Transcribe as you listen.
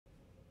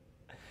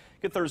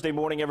Good Thursday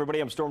morning, everybody.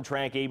 I'm Storm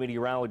Track A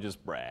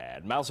meteorologist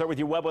Brad Maushart with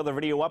your web weather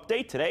video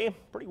update. Today,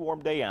 pretty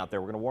warm day out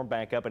there. We're going to warm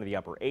back up into the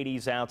upper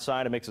 80s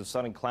outside. A mix of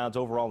sun and clouds.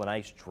 Overall, a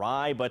nice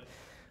dry but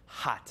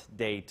hot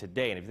day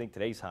today. And if you think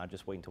today's hot,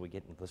 just wait until we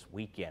get into this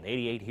weekend.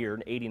 88 here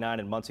and 89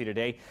 in Muncie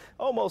today.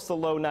 Almost the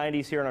low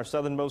 90s here in our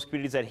southernmost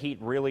communities. That heat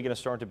really going to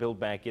start to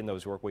build back in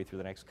those work way through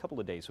the next couple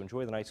of days. So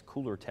enjoy the nice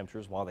cooler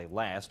temperatures while they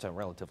last.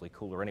 Relatively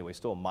cooler anyway.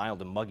 Still a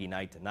mild and muggy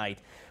night tonight.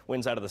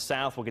 Winds out of the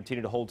south will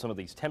continue to hold some of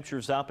these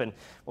temperatures up, and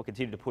we'll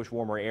continue to push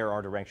warmer air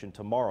our direction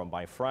tomorrow. And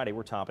by Friday,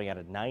 we're topping out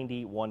at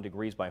 91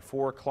 degrees by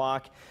 4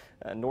 o'clock.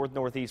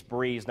 North-northeast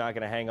breeze not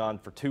going to hang on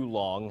for too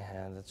long,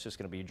 and it's just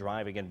going to be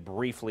dry again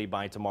briefly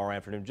by tomorrow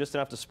afternoon. Just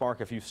enough to spark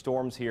a few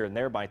storms here and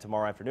there by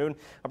tomorrow afternoon.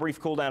 A brief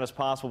cool down is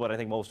possible, but I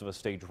think most of us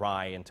stay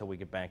dry until we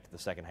get back to the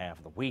second half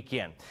of the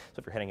weekend. So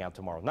if you're heading out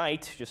tomorrow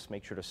night, just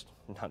make sure to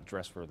not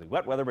dress for the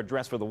wet weather, but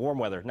dress for the warm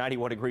weather.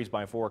 91 degrees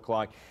by 4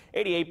 o'clock,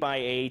 88 by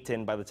 8,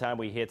 and by the time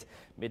we hit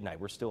midnight,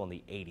 we're still in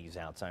the 80s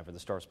outside for the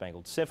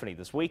Star-Spangled Symphony.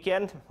 This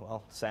weekend,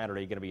 well,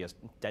 Saturday going to be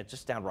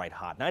just downright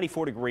hot.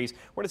 94 degrees.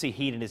 We're going to see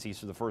heat indices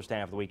for the first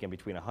half of the weekend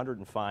between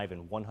 105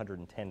 and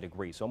 110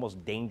 degrees, so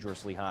almost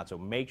dangerously hot. So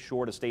make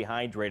sure to stay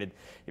hydrated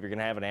if you're going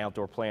to have any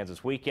outdoor plans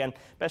this weekend.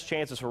 Best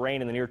chances for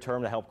rain in the near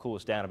term to help cool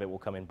us down a bit will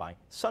come in by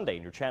Sunday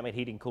in your Chapman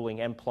Heating,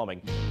 Cooling, and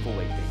Plumbing full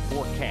 8-day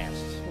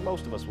forecast.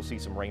 Most of us will see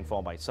some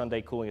rainfall by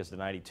Sunday, cooling us to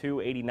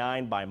 92,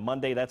 89 by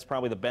Monday. That's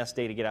probably the best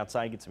day to get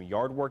outside and get some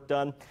yard work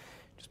done,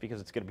 just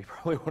because it's going to be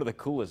probably one of the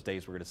coolest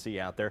days we're going to see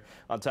out there,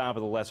 on top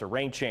of the lesser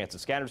rain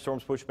chances. Scattered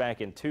storms push back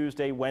in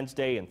Tuesday,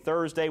 Wednesday, and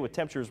Thursday, with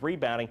temperatures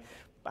rebounding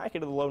back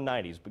into the low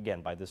 90s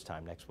again by this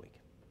time next week.